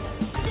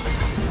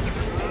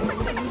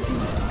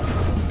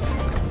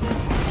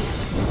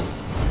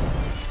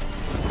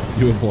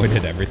 You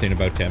avoided everything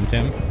about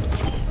Temtem?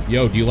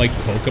 Yo, do you like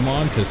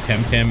Pokemon? Because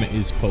Temtem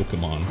is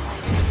Pokemon.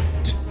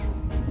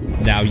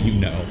 Now you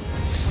know.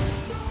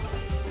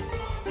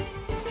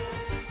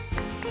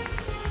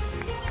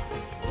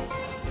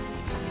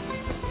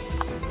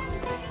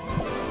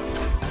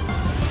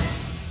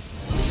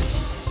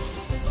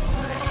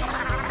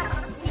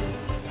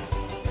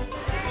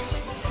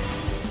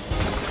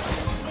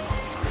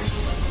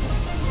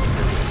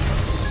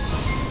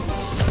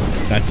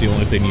 That's the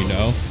only thing you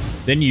know?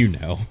 Then you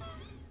know.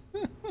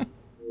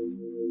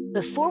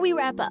 Before we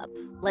wrap up,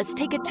 let's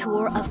take a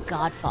tour of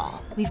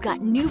Godfall. We've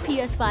got new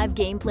PS5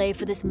 gameplay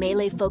for this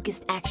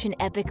melee-focused action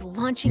epic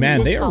launching Man,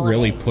 this they are holiday.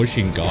 really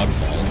pushing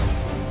Godfall.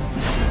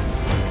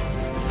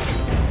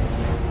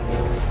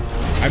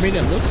 I mean,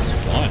 it looks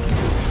fun.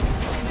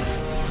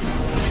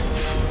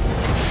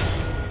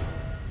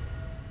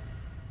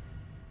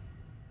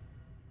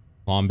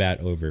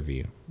 Combat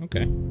overview.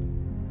 Okay.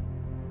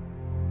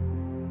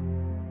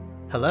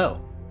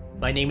 Hello,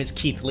 my name is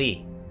Keith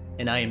Lee,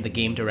 and I am the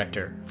game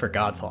director for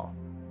Godfall.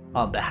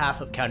 On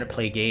behalf of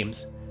Counterplay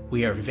Games,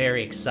 we are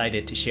very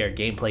excited to share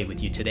gameplay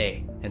with you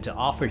today and to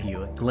offer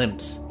you a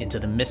glimpse into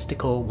the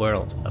mystical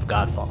world of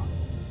Godfall.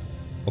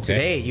 Okay.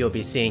 Today, you'll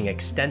be seeing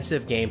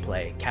extensive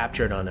gameplay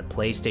captured on a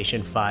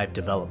PlayStation 5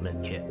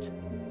 development kit.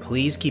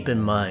 Please keep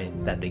in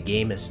mind that the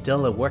game is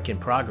still a work in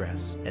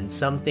progress, and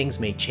some things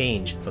may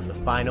change from the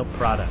final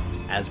product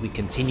as we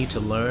continue to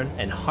learn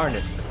and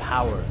harness the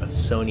power of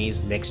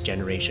Sony's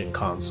next-generation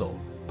console.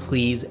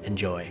 Please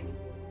enjoy.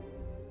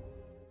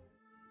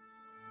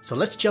 So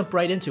let's jump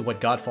right into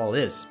what Godfall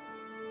is.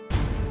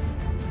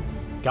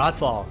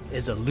 Godfall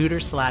is a looter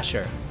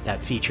slasher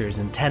that features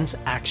intense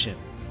action,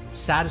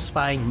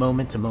 satisfying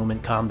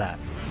moment-to-moment combat,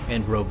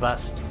 and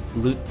robust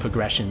loot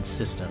progression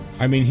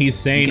systems. I mean, he's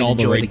saying You can all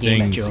the enjoy right the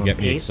game at things your to own get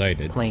me pace,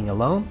 excited. Playing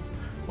alone,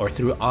 or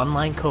through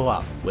online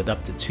co-op with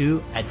up to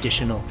 2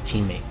 additional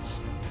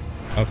teammates.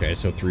 Okay,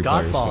 so 3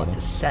 players Godfall total.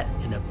 is set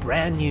in a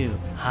brand new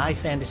high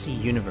fantasy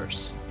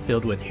universe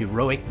filled with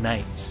heroic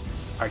knights,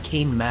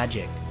 arcane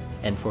magic,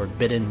 and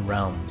forbidden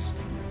realms.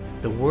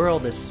 The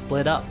world is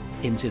split up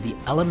into the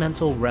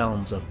elemental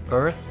realms of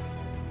earth,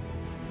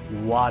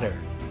 water,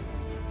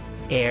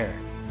 air,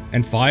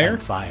 and fire?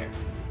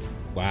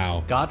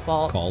 Wow.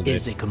 Godfall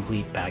is it. a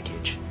complete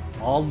package.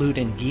 All loot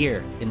and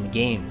gear in the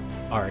game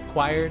are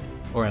acquired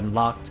or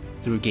unlocked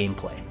through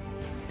gameplay.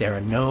 There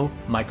are no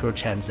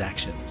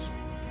microtransactions,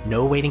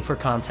 no waiting for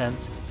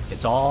content.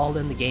 It's all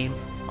in the game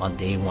on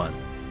day one.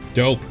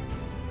 Dope.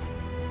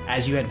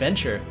 As you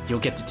adventure, you'll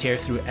get to tear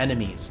through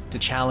enemies to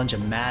challenge a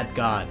mad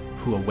god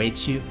who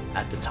awaits you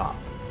at the top.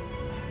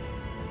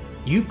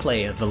 You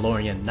play a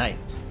Valorian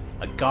knight,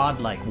 a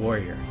godlike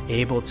warrior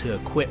able to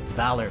equip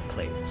valor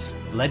plates,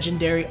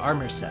 legendary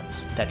armor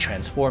sets that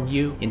transform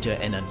you into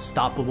an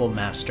unstoppable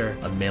master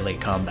of melee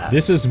combat.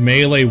 This is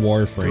melee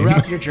Warframe.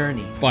 Throughout your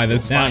journey, by the you'll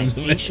sounds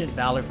find of it. ancient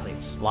valor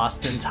plates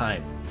lost in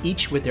time,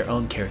 each with their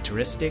own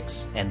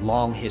characteristics and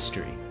long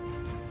history.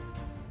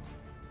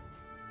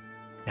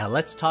 Now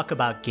let's talk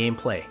about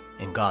gameplay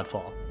in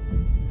Godfall.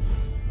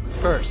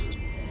 First,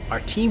 our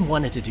team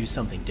wanted to do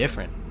something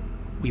different.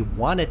 we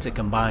wanted to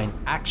combine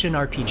action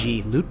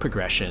RPG loot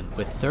progression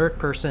with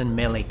third-person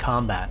melee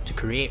combat to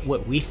create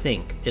what we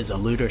think is a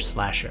looter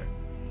slasher.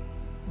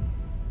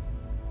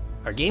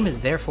 Our game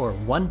is therefore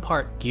one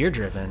part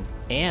gear-driven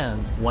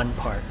and one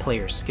part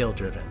player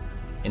skill-driven.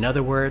 In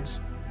other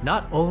words,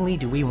 not only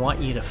do we want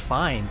you to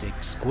find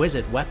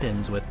exquisite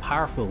weapons with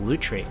powerful loot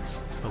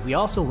traits, but we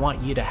also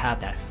want you to have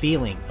that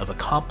feeling of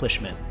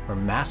accomplishment for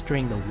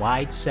mastering the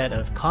wide set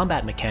of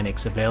combat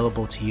mechanics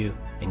available to you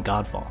in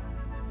Godfall.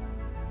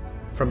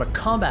 From a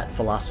combat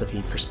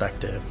philosophy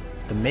perspective,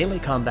 the melee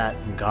combat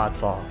in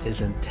Godfall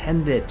is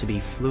intended to be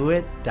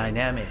fluid,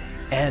 dynamic,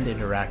 and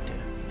interactive,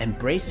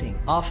 embracing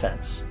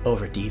offense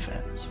over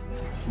defense.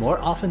 More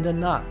often than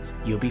not,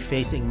 you'll be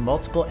facing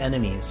multiple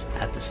enemies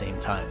at the same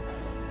time.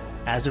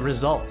 As a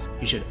result,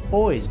 you should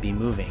always be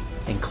moving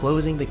and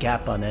closing the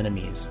gap on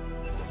enemies.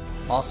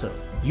 Also,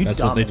 you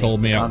That's what they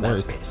told me at work.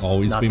 Space,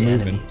 always be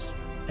moving. Enemies,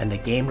 and the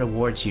game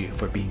rewards you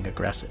for being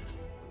aggressive.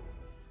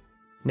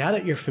 Now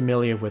that you're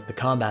familiar with the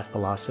combat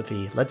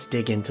philosophy, let's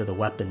dig into the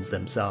weapons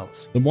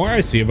themselves. The more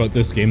I see about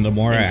this game, the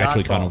more I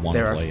actually kind of want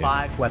to play it. There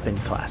are 5 weapon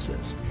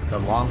classes: the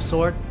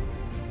longsword,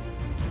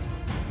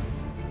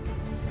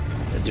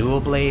 the dual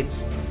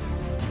blades,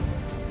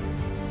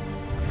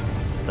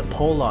 the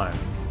polearm.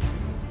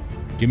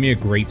 Give me a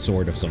great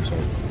sword of some sort.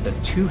 The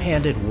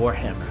two-handed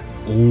warhammer.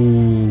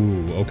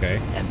 Ooh,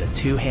 okay. And the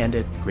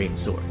two-handed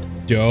greatsword.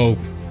 Dope.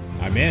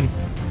 I'm in.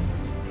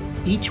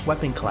 Each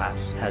weapon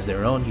class has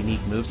their own unique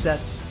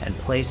movesets and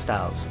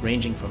playstyles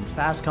ranging from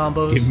fast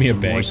combos Give me a to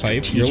more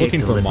bagpipe. You're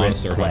looking for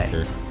Monster play.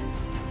 Hunter.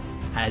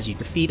 As you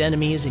defeat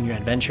enemies in your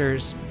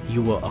adventures,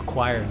 you will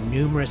acquire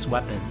numerous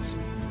weapons.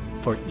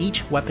 For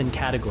each weapon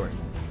category,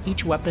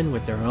 each weapon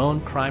with their own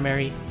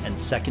primary and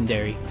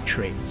secondary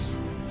traits.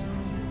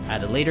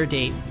 At a later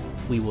date,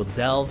 we will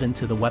delve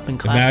into the weapon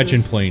classes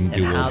Imagine playing and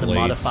dual how to blades.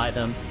 modify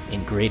them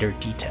in greater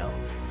detail.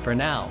 For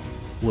now,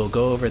 we'll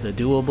go over the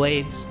dual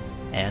blades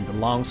and the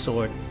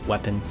longsword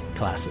weapon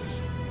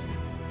classes.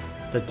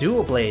 The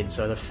dual blades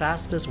are the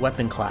fastest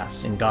weapon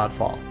class in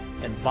Godfall,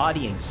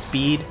 embodying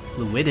speed,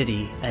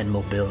 fluidity, and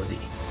mobility.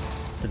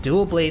 The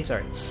dual blades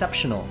are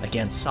exceptional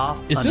against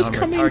soft, Is this unarmored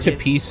coming to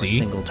targets or PC?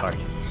 single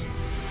targets.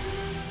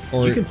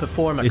 Or you can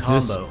perform a is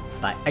this- combo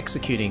by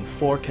executing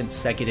 4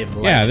 consecutive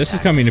light Yeah, this is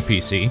attacks. coming to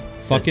PC.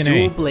 Fucking The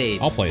dual A.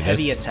 blades I'll play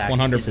heavy this. attack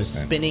 100%. is a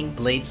spinning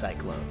blade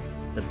cyclone.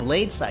 The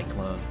blade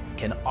cyclone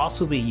can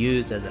also be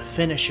used as a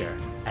finisher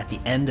at the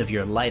end of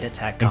your light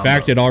attack In combo.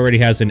 fact, it already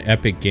has an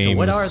Epic Games So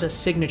what are the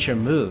signature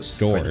moves for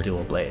store. the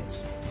dual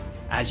blades?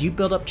 As you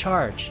build up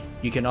charge,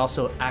 you can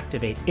also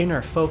activate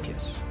Inner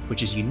Focus,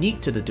 which is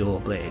unique to the dual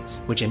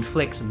blades, which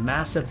inflicts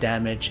massive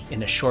damage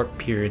in a short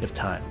period of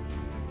time.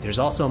 There's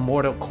also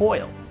Mortal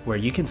Coil, where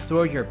you can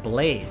throw your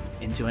blade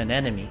into an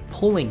enemy,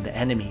 pulling the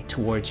enemy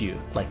towards you,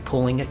 like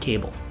pulling a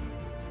cable.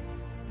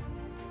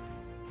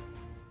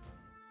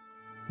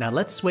 Now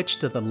let's switch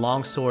to the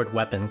longsword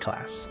weapon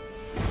class.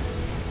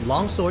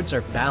 Longswords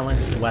are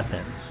balanced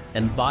weapons,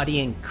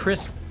 embodying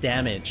crisp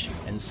damage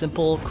and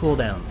simple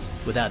cooldowns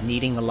without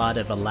needing a lot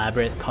of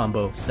elaborate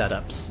combo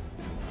setups.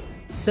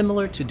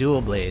 Similar to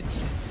dual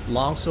blades,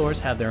 longswords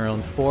have their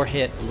own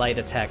 4-hit light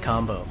attack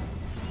combo.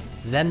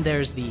 Then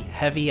there's the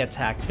heavy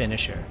attack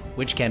finisher,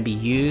 which can be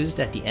used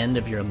at the end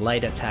of your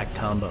light attack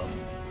combo.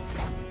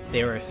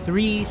 There are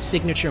 3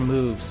 signature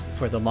moves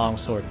for the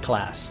longsword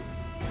class.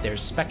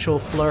 There's Spectral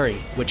Flurry,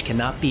 which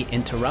cannot be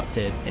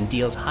interrupted and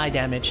deals high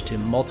damage to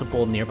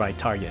multiple nearby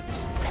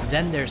targets.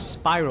 Then there's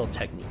Spiral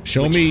Technique.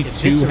 Show which me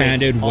eviscerates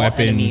two-handed all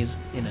weapon enemies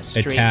in a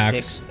straight attacks,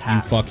 fixed you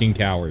path. fucking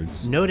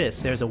cowards.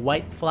 Notice there's a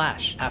white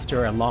flash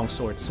after a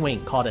longsword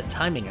swing called a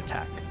timing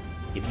attack.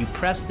 If you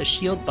press the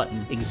shield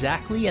button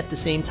exactly at the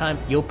same time,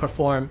 you'll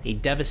perform a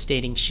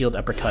devastating shield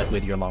uppercut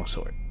with your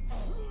longsword.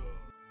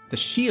 The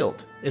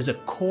shield is a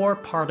core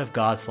part of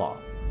Godfall.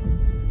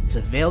 It's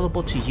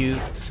available to you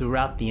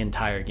throughout the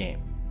entire game.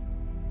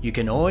 You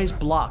can always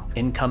block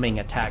incoming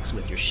attacks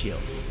with your shield.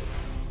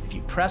 If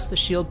you press the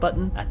shield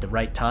button at the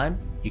right time,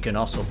 you can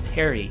also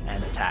parry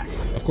an attack.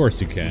 Of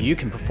course you can. You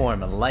can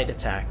perform a light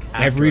attack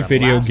after Every a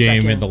video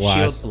game in last-second the last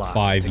shield block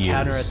 5 to years.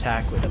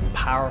 counterattack with a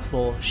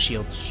powerful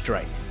shield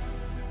strike.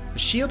 The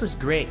shield is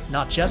great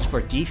not just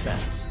for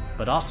defense,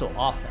 but also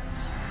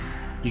offense.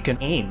 You can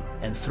aim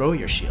and throw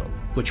your shield,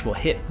 which will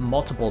hit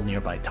multiple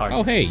nearby targets.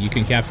 Oh hey, you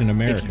can Captain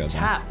America If you then.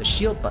 tap the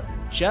shield button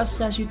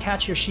just as you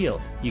catch your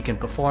shield, you can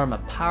perform a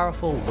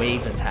powerful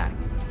wave attack.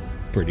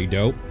 Pretty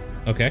dope.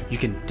 Okay. You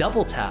can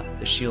double tap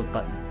the shield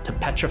button to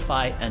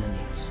petrify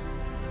enemies.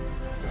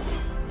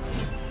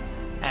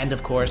 And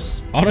of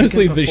course,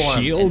 Honestly, you can the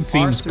perform shield an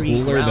seems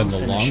R3 cooler than ground the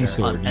finisher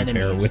longsword on you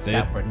pair enemies with it.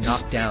 that were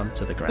knocked down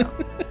to the ground.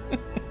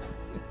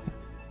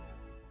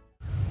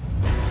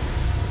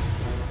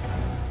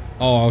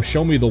 Oh,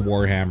 show me the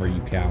Warhammer,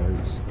 you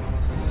cowards.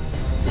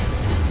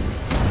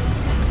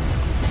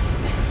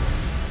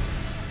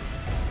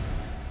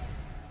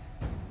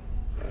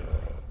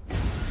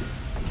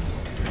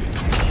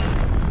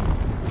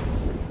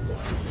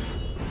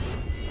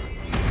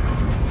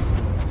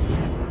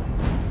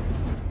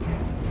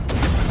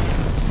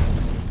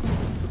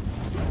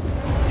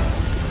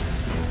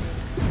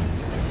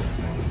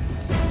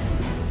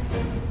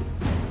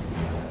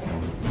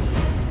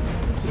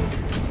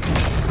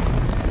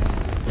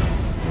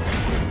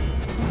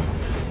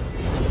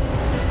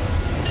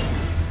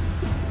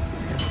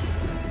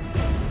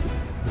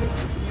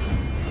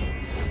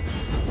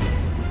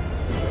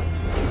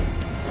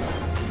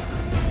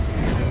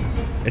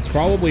 It's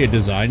probably a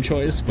design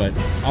choice, but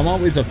I'm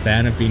always a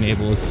fan of being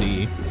able to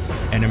see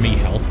enemy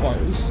health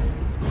bars.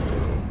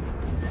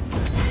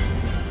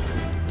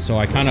 So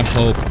I kind of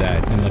hope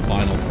that in the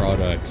final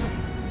product,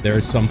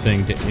 there's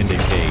something to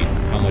indicate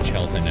how much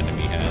health an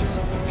enemy has.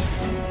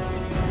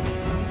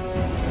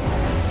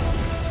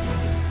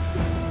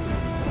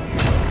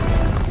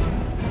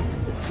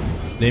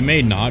 They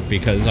may not,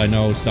 because I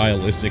know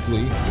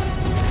stylistically,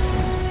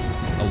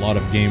 a lot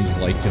of games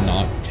like to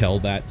not tell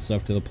that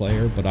stuff to the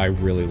player, but I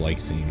really like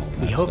seeing all that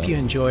stuff. We hope you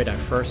enjoyed our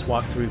first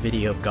walkthrough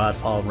video of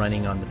Godfall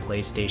running on the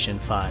PlayStation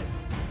 5.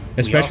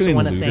 Especially we also in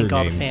want to looter thank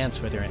all the games. fans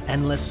for their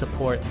endless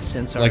support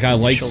since our Like, I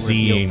like initial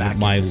seeing reveal back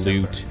my in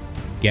December. loot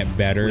get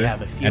better, We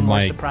have a few and more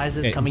my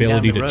surprises coming down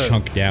ability the road, to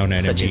chunk down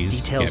such enemies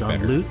as details get on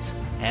better. loot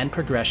and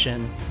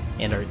progression,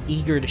 and are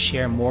eager to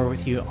share more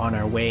with you on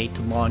our way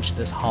to launch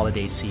this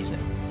holiday season.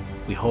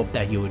 We hope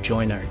that you will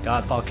join our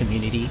Godfall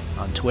community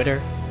on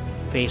Twitter,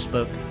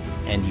 Facebook,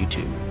 and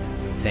YouTube.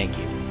 Thank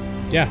you.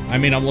 Yeah, I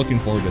mean, I'm looking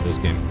forward to this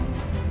game.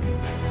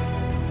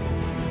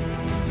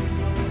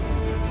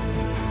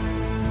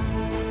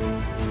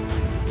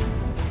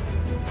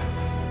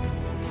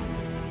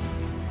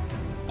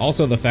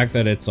 Also, the fact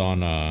that it's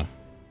on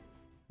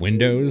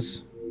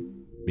Windows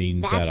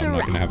means That's that a I'm not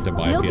wrap. going to have to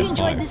buy We a hope you PS5.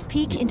 enjoyed this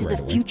peek into the right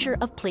away. future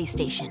of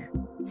PlayStation.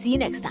 See you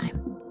next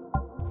time.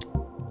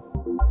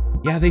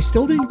 Yeah, they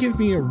still didn't give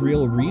me a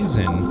real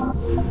reason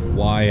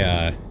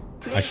why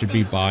I should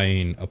be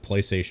buying a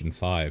PlayStation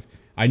 5.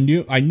 I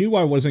knew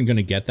I wasn't going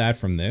to get that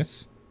from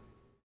this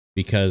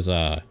because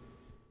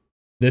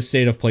this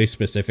State of Play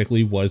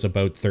specifically was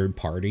about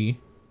third-party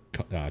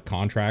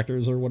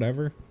contractors or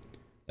whatever,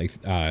 like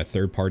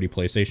third-party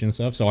PlayStation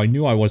stuff. So I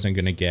knew I wasn't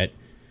going to get,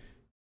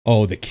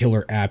 oh, the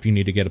killer app you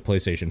need to get a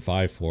PlayStation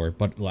 5 for,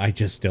 but I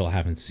just still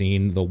haven't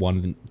seen the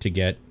one to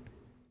get,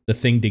 the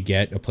thing to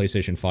get a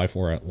PlayStation 5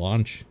 for at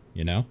launch,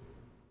 you know?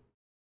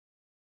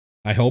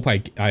 I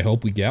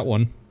hope we get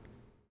one.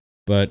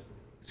 But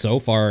so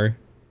far,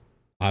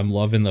 I'm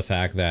loving the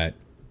fact that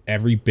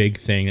every big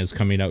thing is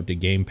coming out to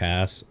Game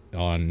Pass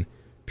on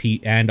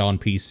on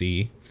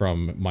PC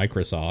from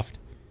Microsoft.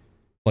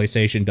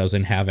 PlayStation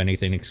doesn't have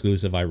anything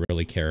exclusive I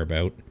really care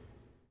about.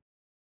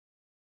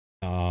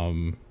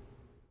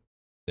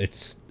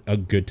 It's a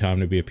good time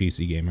to be a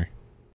PC gamer.